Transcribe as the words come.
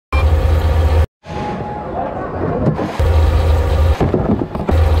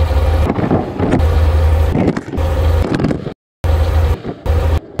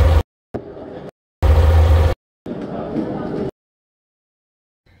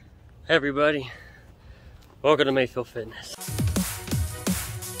Hey everybody, welcome to Mayfield Fitness.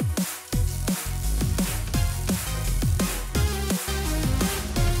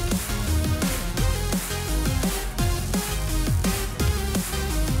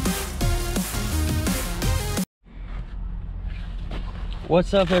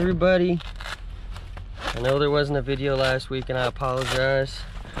 What's up everybody? I know there wasn't a video last week and I apologize.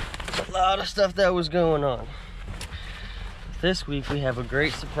 There's a lot of stuff that was going on. This week we have a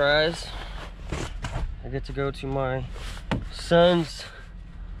great surprise. I get to go to my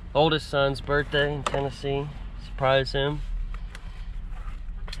oldest son's birthday in Tennessee. Surprise him.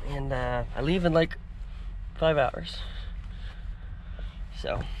 And I leave in like 5 hours.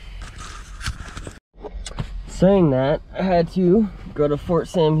 So, saying that, I had to go to Fort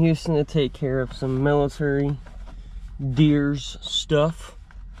Sam Houston to take care of some military deers stuff.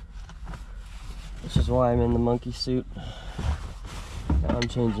 Which is why I'm in the monkey suit. Now I'm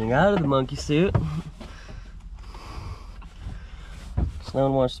changing out of the monkey suit. So no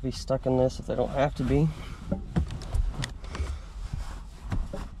one wants to be stuck in this if they don't have to be.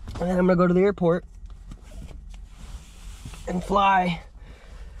 And I'm gonna go to the airport and fly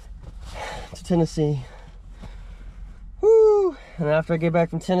to Tennessee. Woo! And after I get back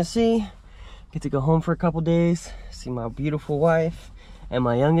from Tennessee, get to go home for a couple days, see my beautiful wife and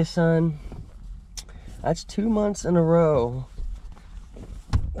my youngest son. That's 2 months in a row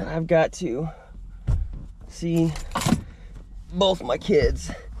that I've got to see both my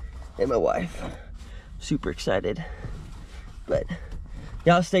kids and my wife. Super excited. But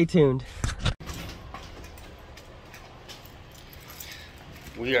y'all stay tuned.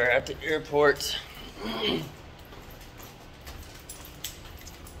 We are at the airport.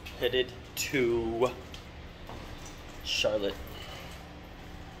 Headed to Charlotte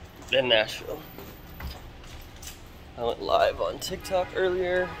and Nashville. I went live on TikTok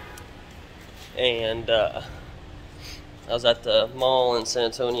earlier, and I was at the mall in San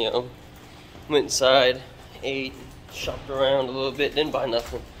Antonio. Went inside, ate, shopped around a little bit, didn't buy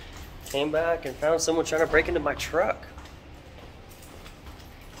nothing. Came back and found someone trying to break into my truck.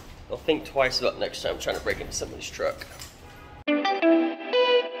 I'll think twice about next time trying to break into somebody's truck.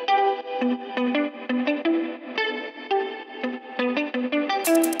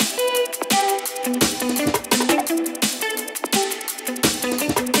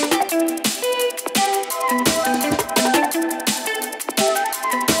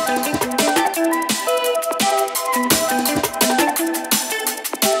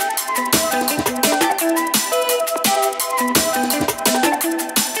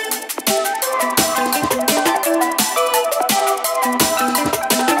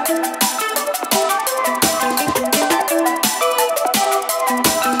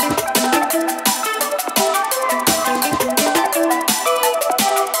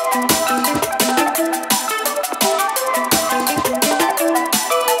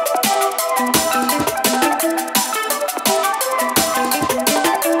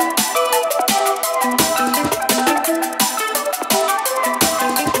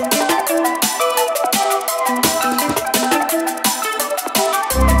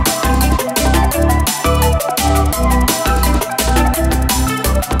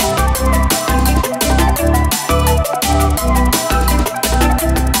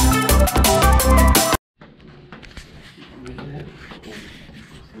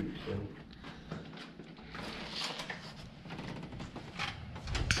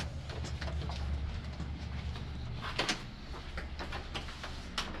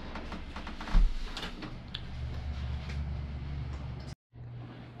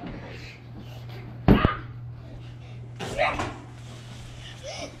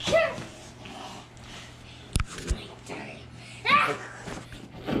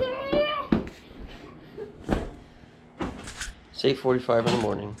 It's 8:45 in the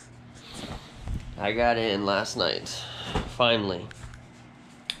morning. I got in last night, finally,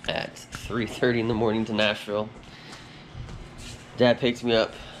 at 3:30 in the morning to Nashville. Dad picked me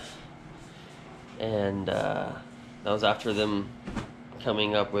up, and that was after them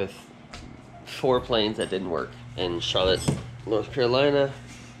coming up with 4 planes that didn't work in Charlotte, North Carolina.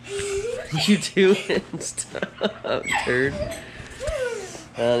 You do and stop, turd.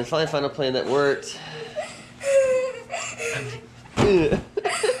 They finally found a plane that worked.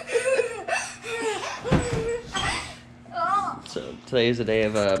 So today is the day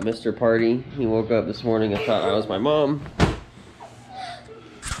of Mr. Party. He woke up this morning and thought I was my mom.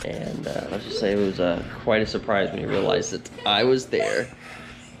 And let's just say it was quite a surprise when he realized that I was there.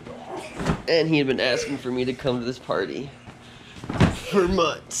 And he had been asking for me to come to this party for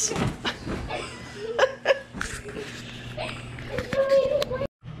months.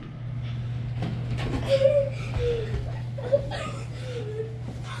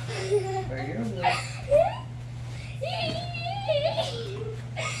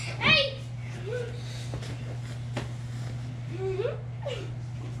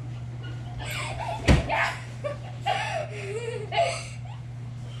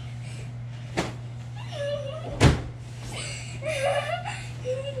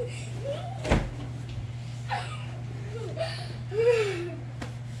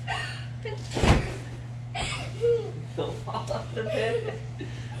 Don't fall off the bed.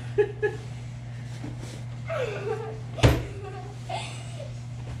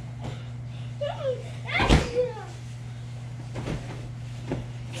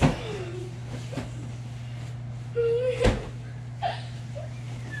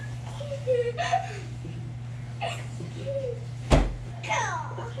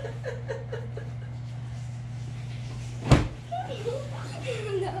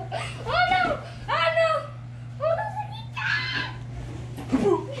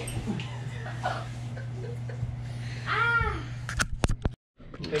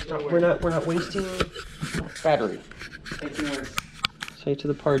 We're not wasting battery. Say to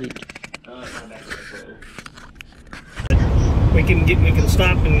the party. We can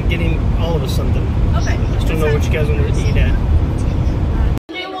stop and get in all of us something. Okay. Just don't know what you guys want to eat at.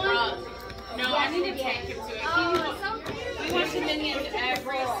 No, I need to take him to it. We watch the Minions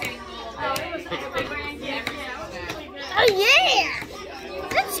every single. Oh yeah!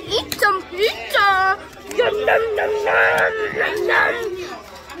 Let's eat some pizza. Yum yum yum yum yum yum.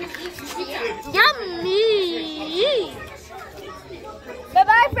 Yummy!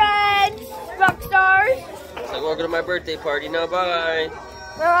 Bye-bye, friends! Rock stars! It's like, welcome to my birthday party. Now, bye!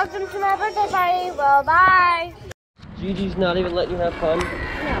 Welcome to my birthday party. Well, bye! Gigi's not even letting you have fun?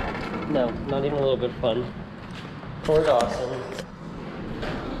 No. No, not even a little bit of fun. Poor Dawson.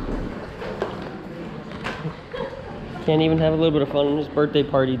 Can't even have a little bit of fun on his birthday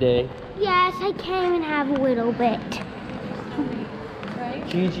party day. Yes, I can even have a little bit.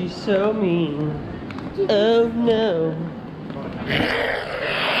 Gigi's so mean. Oh no.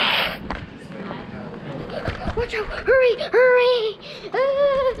 Watch out! Hurry! Hurry!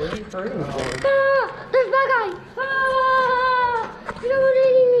 What are you hurrying for? There's bad guy! You don't want to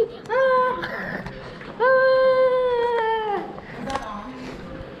eat me!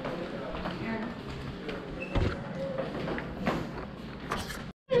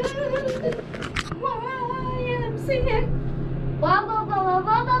 I'm singing. Blah, blah, blah,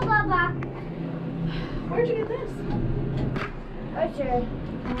 blah, blah, blah, blah. Where'd you get this? Right here.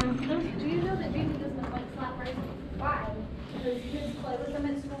 Do you know that Gigi doesn't like flappers? Why? Because kids play with them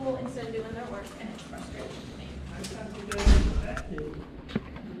at school instead of doing their work, and it's frustrating to me.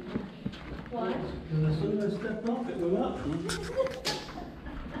 What? As soon as I stepped off, it went up.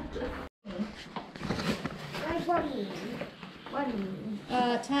 What do you mean?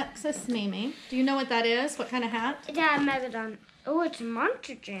 Texas Mimi. Do you know what that is? What kind of hat? It's a Megadon. Oh, it's a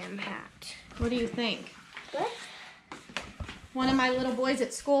Monster Jam hat. What do you think? What? One of my little boys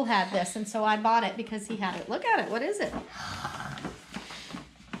at school had this, and so I bought it because he had it. Look at it. What is it?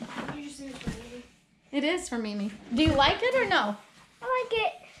 It is for Mimi. Do you like it or no? I like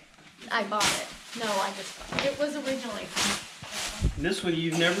it. I bought it. No, I just bought it. It was originally. This one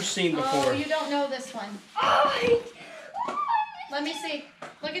you've never seen before. Oh, you don't know this one. Oh, Let me see.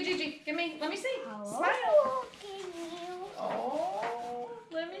 Look at Gigi. Give me. Let me see. hello. Smile. Oh,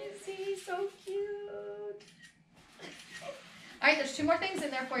 let me see. So cute. All right, there's 2 more things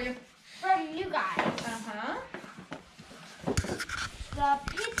in there for you. From you guys. Uh-huh. The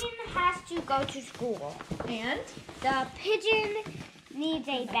pigeon has to go to school. And? The pigeon needs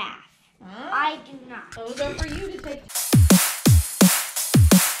a bath. Huh? I do not. Those are for you to take.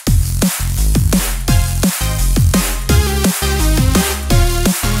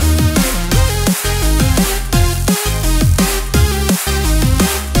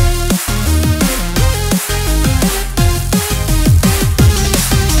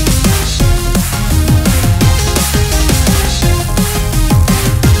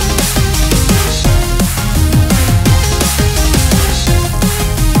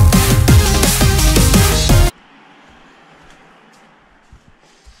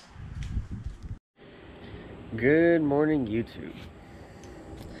 Good morning, YouTube.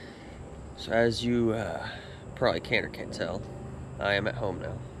 So as you probably can or can't tell, I am at home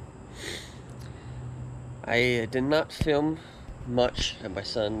now. I did not film much at my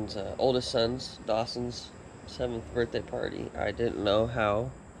son's, oldest son's, Dawson's 7th birthday party. I didn't know how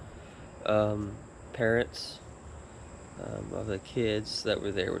parents of the kids that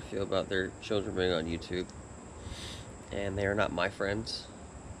were there would feel about their children being on YouTube. And they are not my friends.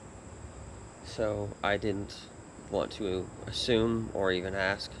 So I didn't want to assume or even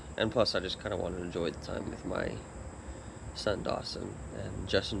ask, and plus I just kind of wanted to enjoy the time with my son Dawson and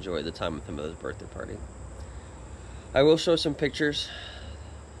just enjoy the time with him at his birthday party. I will show some pictures.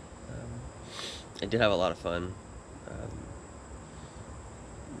 I did have a lot of fun.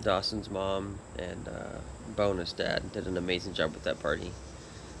 Dawson's mom and Bonus dad did an amazing job with that party.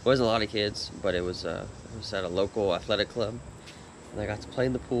 It wasn't a lot of kids, but it was at a local athletic club. And I got to play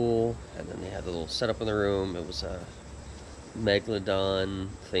in the pool, and then they had the little setup in the room. It was a Megalodon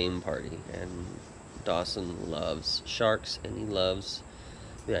theme party, and Dawson loves sharks, and he loves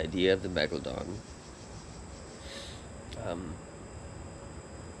the idea of the Megalodon.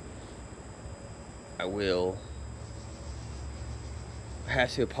 I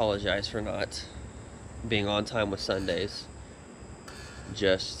have to apologize for not being on time with Sundays.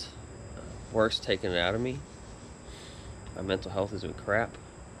 Just work's taken it out of me. My mental health has been crap.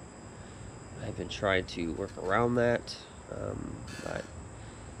 I've been trying to work around that.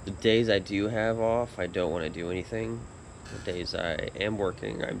 The days I do have off, I don't want to do anything. The days I am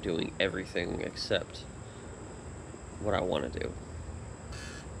working, I'm doing everything except what I want to do.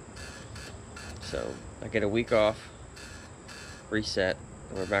 So I get a week off, reset,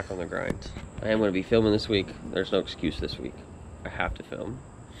 and we're back on the grind. I am going to be filming this week. There's no excuse this week. I have to film.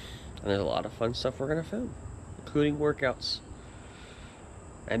 And there's a lot of fun stuff we're going to film, including workouts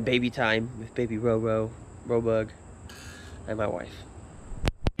and baby time with baby Robug, and my wife.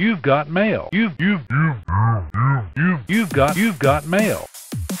 You've got mail. You've got mail.